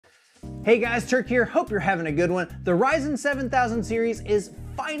Hey guys, Turk here, hope you're having a good one. The Ryzen 7000 series is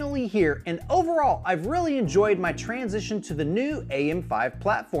finally here, and overall, I've really enjoyed my transition to the new AM5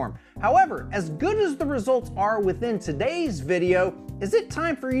 platform. However, as good as the results are within today's video, is it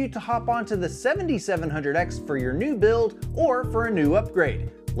time for you to hop onto the 7700X for your new build or for a new upgrade?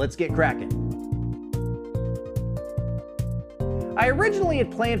 Let's get cracking. I originally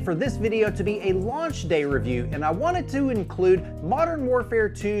had planned for this video to be a launch day review, and I wanted to include Modern Warfare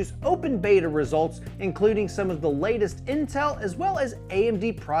 2's open beta results, including some of the latest Intel as well as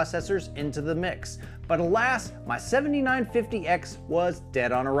AMD processors into the mix. But alas, my 7950X was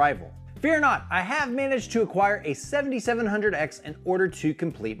dead on arrival. Fear not, I have managed to acquire a 7700X in order to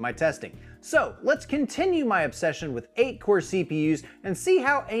complete my testing. So let's continue my obsession with 8-core CPUs and see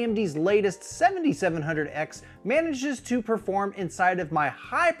how AMD's latest 7700X manages to perform inside of my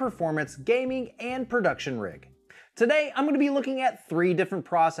high-performance gaming and production rig. Today, I'm going to be looking at 3 different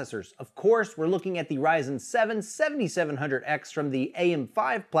processors. Of course, we're looking at the Ryzen 7 7700X from the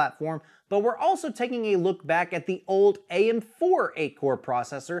AM5 platform, but we're also taking a look back at the old AM4 8-core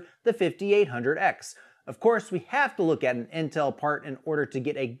processor, the 5800X. Of course, we have to look at an Intel part in order to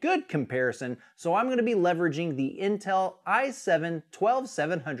get a good comparison, so I'm going to be leveraging the Intel i7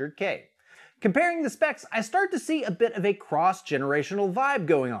 12700K. Comparing the specs, I start to see a bit of a cross-generational vibe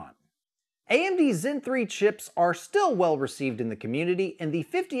going on. AMD Zen 3 chips are still well received in the community, and the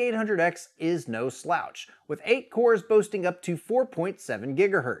 5800X is no slouch, with 8 cores boasting up to 4.7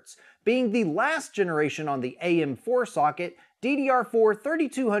 GHz. Being the last generation on the AM4 socket,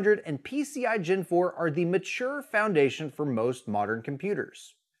 DDR4-3600 and PCI Gen 4 are the mature foundation for most modern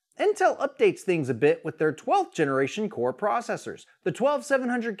computers. Intel updates things a bit with their 12th generation core processors. The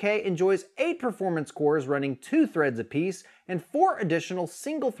 12700K enjoys 8 performance cores running 2 threads apiece and 4 additional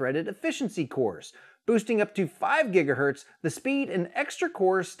single-threaded efficiency cores. Boosting up to 5 GHz, the speed and extra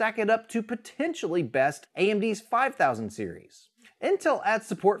cores stack it up to potentially best AMD's 5000 series. Intel adds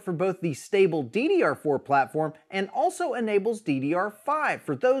support for both the stable DDR4 platform and also enables DDR5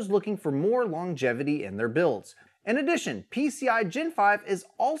 for those looking for more longevity in their builds. In addition, PCI Gen 5 is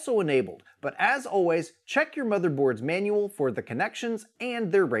also enabled, but as always, check your motherboard's manual for the connections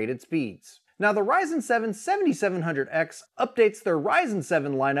and their rated speeds. Now, the Ryzen 7 7700X updates their Ryzen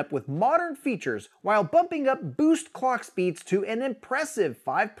 7 lineup with modern features while bumping up boost clock speeds to an impressive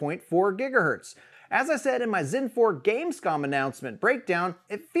 5.4 GHz. As I said in my Zen 4 Gamescom announcement breakdown,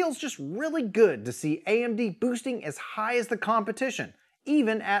 it feels just really good to see AMD boosting as high as the competition,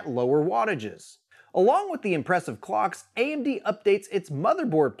 even at lower wattages. Along with the impressive clocks, AMD updates its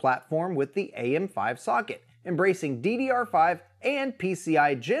motherboard platform with the AM5 socket, embracing DDR5 and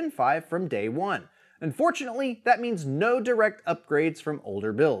PCI Gen 5 from day one. Unfortunately, that means no direct upgrades from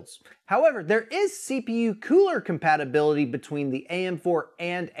older builds. However, there is CPU cooler compatibility between the AM4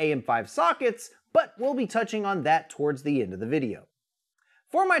 and AM5 sockets, but we'll be touching on that towards the end of the video.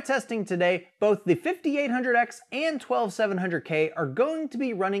 For my testing today, both the 5800X and 12700K are going to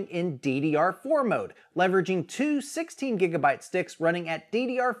be running in DDR4 mode, leveraging 2 16GB sticks running at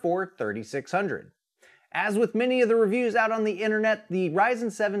DDR4-3600. As with many of the reviews out on the internet, the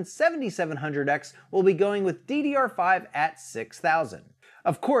Ryzen 7 7700X will be going with DDR5 at 6000.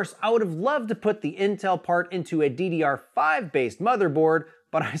 Of course, I would have loved to put the Intel part into a DDR5 based motherboard,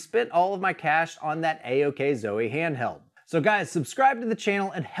 but I spent all of my cash on that AOK Zoe handheld. So guys, subscribe to the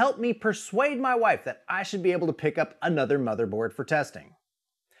channel and help me persuade my wife that I should be able to pick up another motherboard for testing.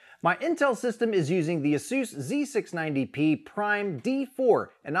 My Intel system is using the ASUS Z690P Prime D4,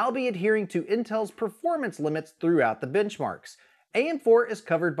 and I'll be adhering to Intel's performance limits throughout the benchmarks. AM4 is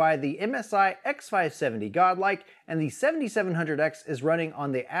covered by the MSI X570 Godlike, and the 7700X is running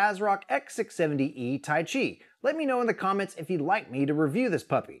on the ASRock X670E Taichi. Let me know in the comments if you'd like me to review this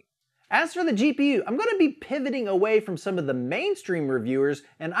puppy. As for the GPU, I'm going to be pivoting away from some of the mainstream reviewers,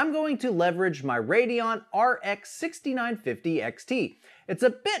 and I'm going to leverage my Radeon RX 6950 XT. It's a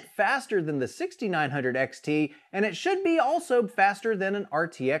bit faster than the 6900 XT, and it should be also faster than an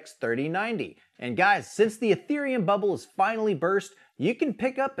RTX 3090. And guys, since the Ethereum bubble is finally burst, you can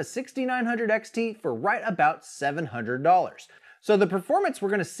pick up a 6900 XT for right about $700. So the performance we're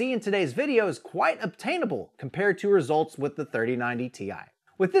going to see in today's video is quite obtainable compared to results with the 3090 Ti.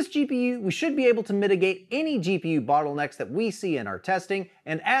 With this GPU, we should be able to mitigate any GPU bottlenecks that we see in our testing,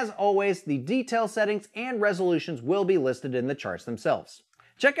 and as always, the detail settings and resolutions will be listed in the charts themselves.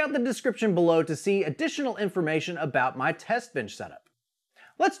 Check out the description below to see additional information about my test bench setup.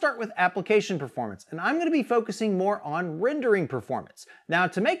 Let's start with application performance, and I'm going to be focusing more on rendering performance. Now,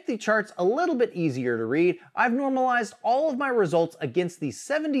 to make the charts a little bit easier to read, I've normalized all of my results against the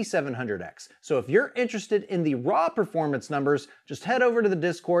 7700X. So if you're interested in the raw performance numbers, just head over to the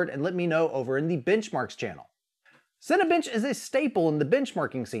Discord and let me know over in the benchmarks channel. Cinebench is a staple in the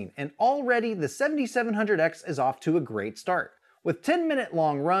benchmarking scene, and already the 7700X is off to a great start. With 10-minute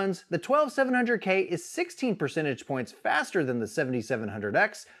long runs, the 12700K is 16 percentage points faster than the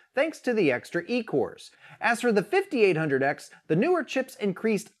 7700X, thanks to the extra E-cores. As for the 5800X, the newer chip's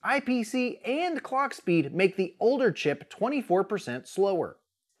increased IPC and clock speed make the older chip 24% slower.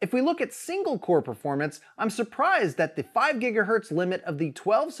 If we look at single-core performance, I'm surprised that the 5 GHz limit of the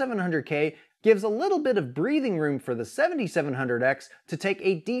 12700K gives a little bit of breathing room for the 7700X to take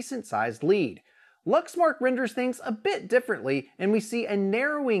a decent-sized lead. Luxmark renders things a bit differently, and we see a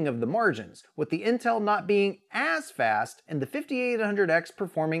narrowing of the margins, with the Intel not being as fast and the 5800X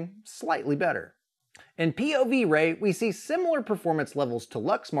performing slightly better. In POV Ray, we see similar performance levels to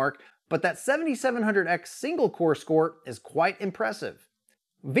Luxmark, but that 7700X single-core score is quite impressive.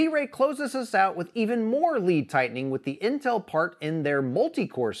 V-Ray closes us out with even more lead tightening with the Intel part in their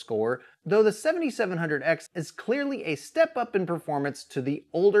multi-core score, though the 7700X is clearly a step up in performance to the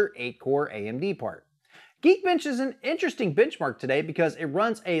older 8-core AMD part. Geekbench is an interesting benchmark today because it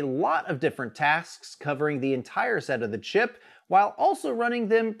runs a lot of different tasks covering the entire set of the chip, while also running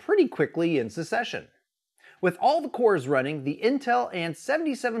them pretty quickly in succession. With all the cores running, the Intel and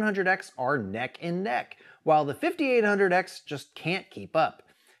 7700X are neck and neck, while the 5800X just can't keep up.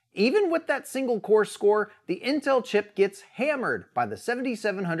 Even with that single core score, the Intel chip gets hammered by the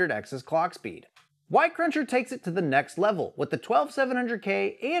 7700X's clock speed. Y-Cruncher takes it to the next level, with the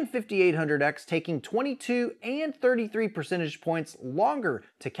 12700K and 5800X taking 22 and 33 percentage points longer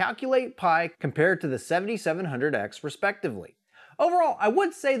to calculate pi compared to the 7700X respectively. Overall, I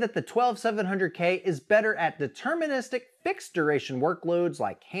would say that the 12700K is better at deterministic, fixed duration workloads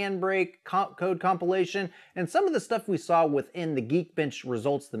like Handbrake, code compilation, and some of the stuff we saw within the Geekbench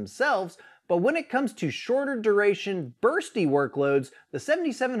results themselves, but when it comes to shorter duration, bursty workloads, the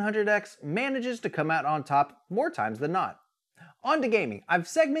 7700X manages to come out on top more times than not. On to gaming. I've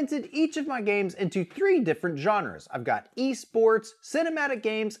segmented each of my games into 3 different genres. I've got esports, cinematic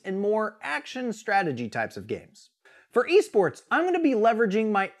games, and more action strategy types of games. For esports, I'm going to be leveraging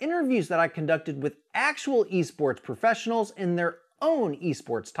my interviews that I conducted with actual esports professionals in their own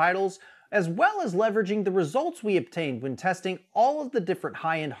esports titles, as well as leveraging the results we obtained when testing all of the different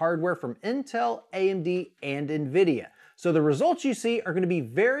high-end hardware from Intel, AMD, and Nvidia. So the results you see are going to be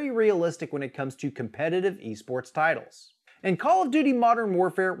very realistic when it comes to competitive esports titles. In Call of Duty Modern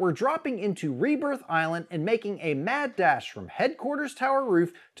Warfare, we're dropping into Rebirth Island and making a mad dash from Headquarters Tower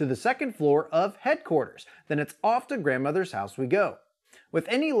roof to the 2nd floor of Headquarters. Then it's off to Grandmother's house we go. With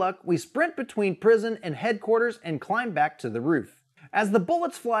any luck, we sprint between prison and Headquarters and climb back to the roof. As the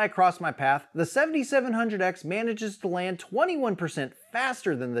bullets fly across my path, the 7700X manages to land 21%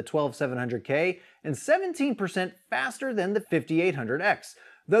 faster than the 12700K and 17% faster than the 5800X.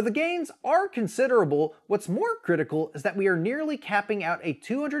 Though the gains are considerable, what's more critical is that we are nearly capping out a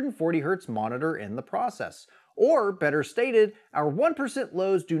 240Hz monitor in the process. Or, better stated, our 1%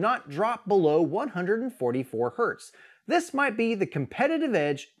 lows do not drop below 144Hz. This might be the competitive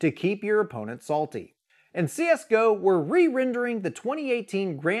edge to keep your opponent salty. In CSGO, we're re-rendering the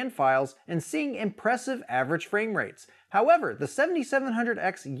 2018 grand files and seeing impressive average frame rates. However, the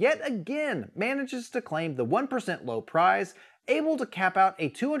 7700X yet again manages to claim the 1% low prize, able to cap out a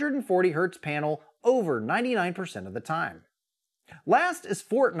 240Hz panel over 99% of the time. Last is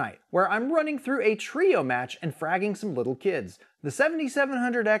Fortnite, where I'm running through a trio match and fragging some little kids. The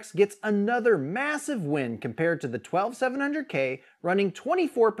 7700X gets another massive win compared to the 12700K, running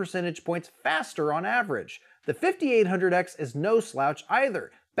 24 percentage points faster on average. The 5800X is no slouch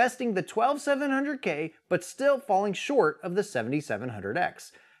either, besting the 12700K but still falling short of the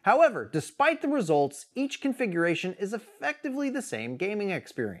 7700X. However, despite the results, each configuration is effectively the same gaming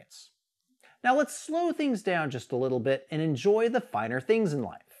experience. Now let's slow things down just a little bit and enjoy the finer things in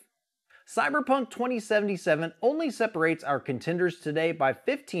life. Cyberpunk 2077 only separates our contenders today by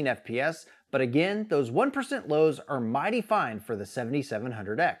 15 FPS, but again, those 1% lows are mighty fine for the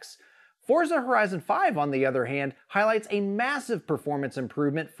 7700X. Forza Horizon 5, on the other hand, highlights a massive performance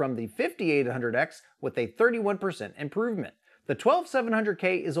improvement from the 5800X with a 31% improvement. The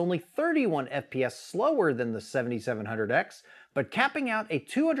 12700K is only 31 FPS slower than the 7700X, but capping out a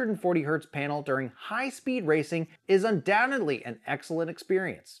 240Hz panel during high-speed racing is undoubtedly an excellent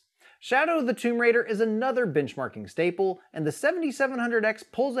experience. Shadow of the Tomb Raider is another benchmarking staple, and the 7700X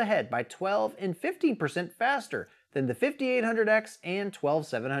pulls ahead by 12 and 15% faster, than the 5800X and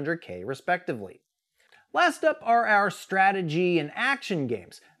 12700K respectively. Last up are our strategy and action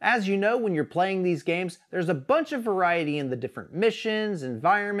games. As you know, when you're playing these games, there's a bunch of variety in the different missions,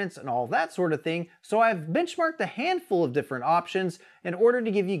 environments, and all that sort of thing, so I've benchmarked a handful of different options in order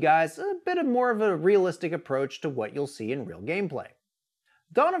to give you guys a bit more of a realistic approach to what you'll see in real gameplay.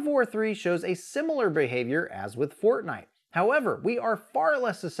 Dawn of War 3 shows a similar behavior as with Fortnite. However, we are far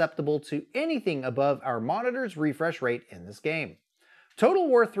less susceptible to anything above our monitor's refresh rate in this game. Total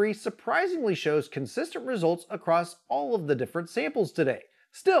War 3 surprisingly shows consistent results across all of the different samples today.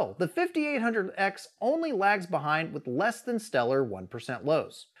 Still, the 5800X only lags behind with less than stellar 1%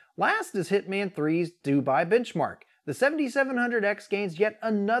 lows. Last is Hitman 3's Dubai benchmark. The 7700X gains yet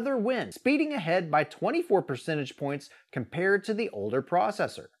another win, speeding ahead by 24 percentage points compared to the older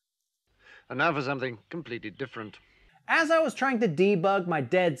processor. And now for something completely different. As I was trying to debug my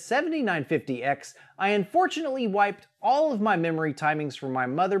dead 7950X, I unfortunately wiped all of my memory timings from my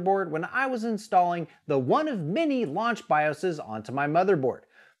motherboard when I was installing the one of many launch BIOSes onto my motherboard.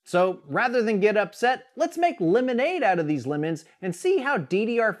 So rather than get upset, let's make lemonade out of these lemons and see how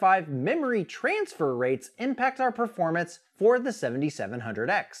DDR5 memory transfer rates impact our performance for the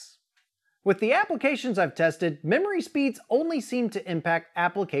 7700X. With the applications I've tested, memory speeds only seem to impact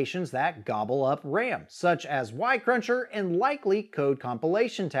applications that gobble up RAM, such as Y-Cruncher and likely code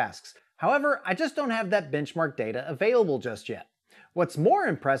compilation tasks. However, I just don't have that benchmark data available just yet. What's more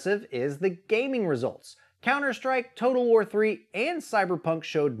impressive is the gaming results. Counter-Strike, Total War 3, and Cyberpunk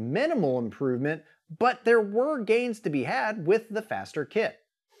showed minimal improvement, but there were gains to be had with the faster kit.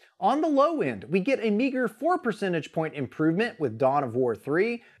 On the low end, we get a meager 4 percentage point improvement with Dawn of War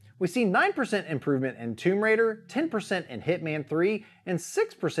 3, we see 9% improvement in Tomb Raider, 10% in Hitman 3, and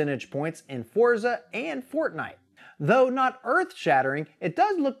 6 percentage points in Forza and Fortnite. Though not earth-shattering, it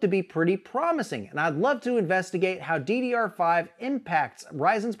does look to be pretty promising, and I'd love to investigate how DDR5 impacts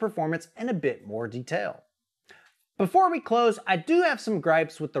Ryzen's performance in a bit more detail. Before we close, I do have some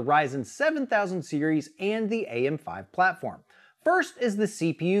gripes with the Ryzen 7000 series and the AM5 platform. First is the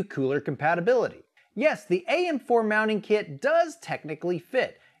CPU cooler compatibility. Yes, the AM4 mounting kit does technically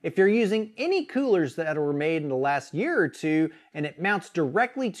fit. If you're using any coolers that were made in the last year or two and it mounts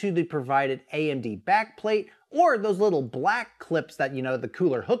directly to the provided AMD backplate or those little black clips that the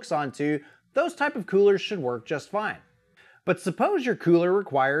cooler hooks onto, those type of coolers should work just fine. But suppose your cooler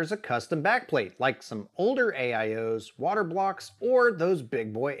requires a custom backplate like some older AIOs, water blocks, or those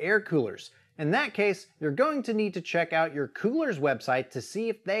big boy air coolers. In that case, you're going to need to check out your cooler's website to see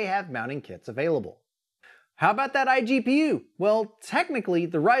if they have mounting kits available. How about that iGPU? Well, technically,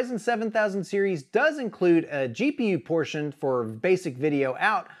 the Ryzen 7000 series does include a GPU portion for basic video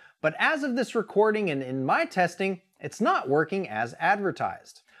out, but as of this recording and in my testing, it's not working as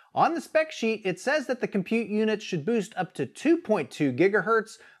advertised. On the spec sheet, it says that the compute unit should boost up to 2.2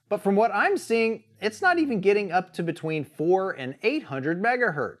 GHz, but from what I'm seeing, it's not even getting up to between 4 and 800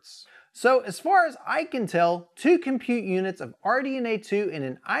 MHz. So as far as I can tell, 2 compute units of RDNA 2 in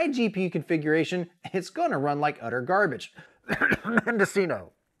an iGPU configuration, it's gonna run like utter garbage.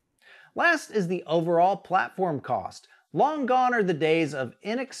 Mendocino. Last is the overall platform cost. Long gone are the days of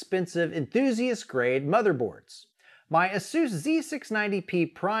inexpensive enthusiast-grade motherboards. My ASUS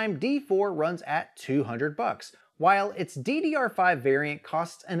Z690P Prime D4 runs at $200, while its DDR5 variant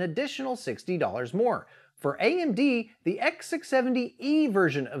costs an additional $60 more. For AMD, the X670E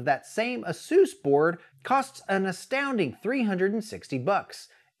version of that same ASUS board costs an astounding $360.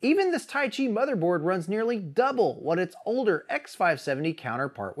 Even this Taichi motherboard runs nearly double what its older X570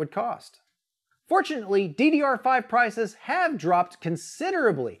 counterpart would cost. Fortunately, DDR5 prices have dropped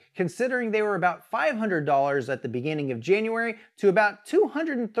considerably, considering they were about $500 at the beginning of January to about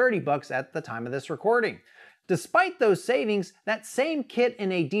 $230 at the time of this recording. Despite those savings, that same kit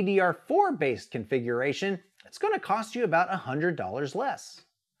in a DDR4 based configuration, it's going to cost you about $100 less.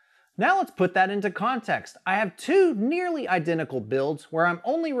 Now let's put that into context. I have 2 nearly identical builds where I'm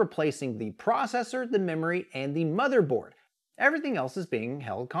only replacing the processor, the memory, and the motherboard. Everything else is being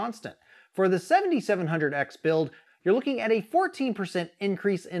held constant. For the 7700X build, you're looking at a 14%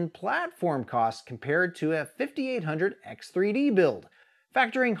 increase in platform costs compared to a 5800X3D build.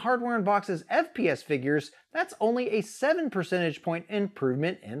 Factoring Hardware Unboxed's FPS figures, that's only a 7 percentage point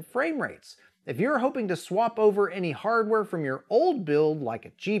improvement in frame rates. If you're hoping to swap over any hardware from your old build, like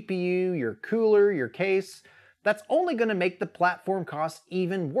a GPU, your cooler, your case, that's only going to make the platform costs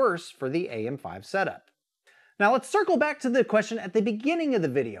even worse for the AM5 setup. Now let's circle back to the question at the beginning of the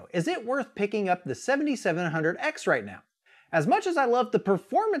video. Is it worth picking up the 7700X right now? As much as I love the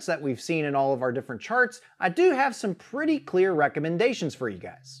performance that we've seen in all of our different charts, I do have some pretty clear recommendations for you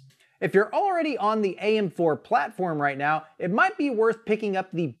guys. If you're already on the AM4 platform right now, it might be worth picking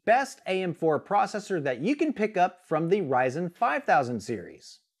up the best AM4 processor that you can pick up from the Ryzen 5000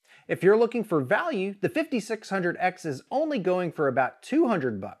 series. If you're looking for value, the 7600X is only going for about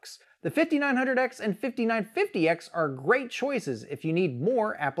 $200. The 5900X and 5950X are great choices if you need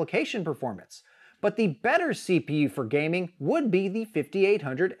more application performance. But the better CPU for gaming would be the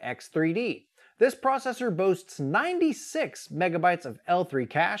 5800X3D. This processor boasts 96 megabytes of L3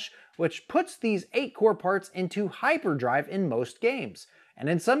 cache, which puts these 8-core parts into hyperdrive in most games, and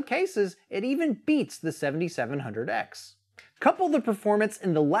in some cases, it even beats the 7700X. Couple the performance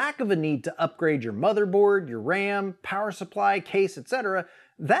and the lack of a need to upgrade your motherboard, your RAM, power supply, case, etc.,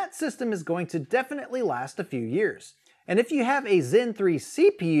 that system is going to definitely last a few years. And if you have a Zen 3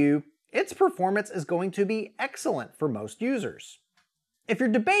 CPU, its performance is going to be excellent for most users. If you're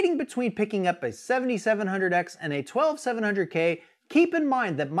debating between picking up a 7700X and a 12700K, keep in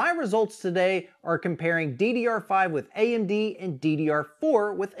mind that my results today are comparing DDR5 with AMD and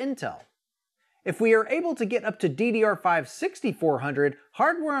DDR4 with Intel. If we are able to get up to DDR5 6400,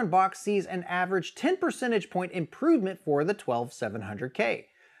 Hardware on Box sees an average 10 percentage point improvement for the 12700K.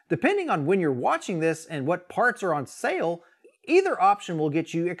 Depending on when you're watching this and what parts are on sale, either option will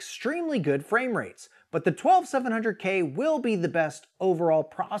get you extremely good frame rates, but the 12700K will be the best overall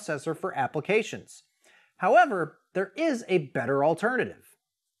processor for applications. However, there is a better alternative.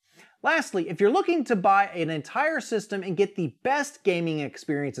 Lastly, if you're looking to buy an entire system and get the best gaming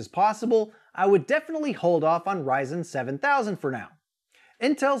experiences possible, I would definitely hold off on Ryzen 7000 for now.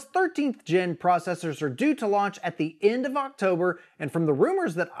 Intel's 13th gen processors are due to launch at the end of October, and from the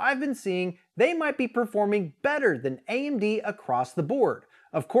rumors that I've been seeing, they might be performing better than AMD across the board.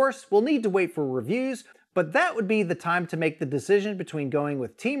 Of course, we'll need to wait for reviews, but that would be the time to make the decision between going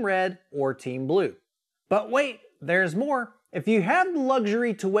with Team Red or Team Blue. But wait, there's more. If you have the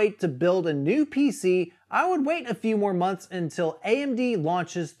luxury to wait to build a new PC, I would wait a few more months until AMD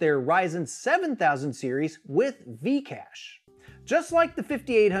launches their Ryzen 7000 series with V-Cache. Just like the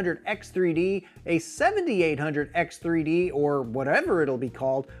 5800X3D, a 7800X3D, or whatever it'll be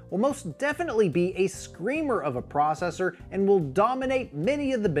called, will most definitely be a screamer of a processor and will dominate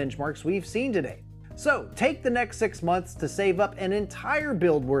many of the benchmarks we've seen today. So take the next 6 months to save up an entire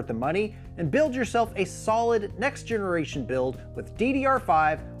build worth of money and build yourself a solid next generation build with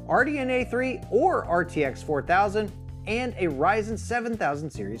DDR5, RDNA 3 or RTX 4000, and a Ryzen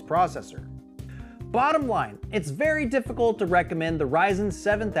 7000 series processor. Bottom line, it's very difficult to recommend the Ryzen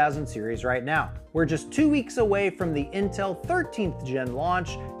 7000 series right now. We're just 2 weeks away from the Intel 13th gen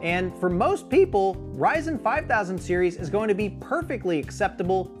launch, and for most people, Ryzen 5000 series is going to be perfectly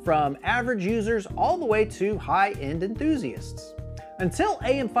acceptable from average users all the way to high-end enthusiasts. Until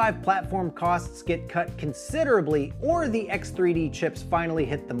AM5 platform costs get cut considerably or the X3D chips finally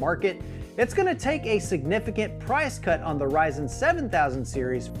hit the market, it's going to take a significant price cut on the Ryzen 7000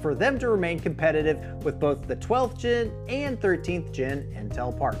 series for them to remain competitive with both the 12th gen and 13th gen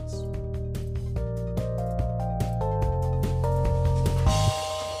Intel parts.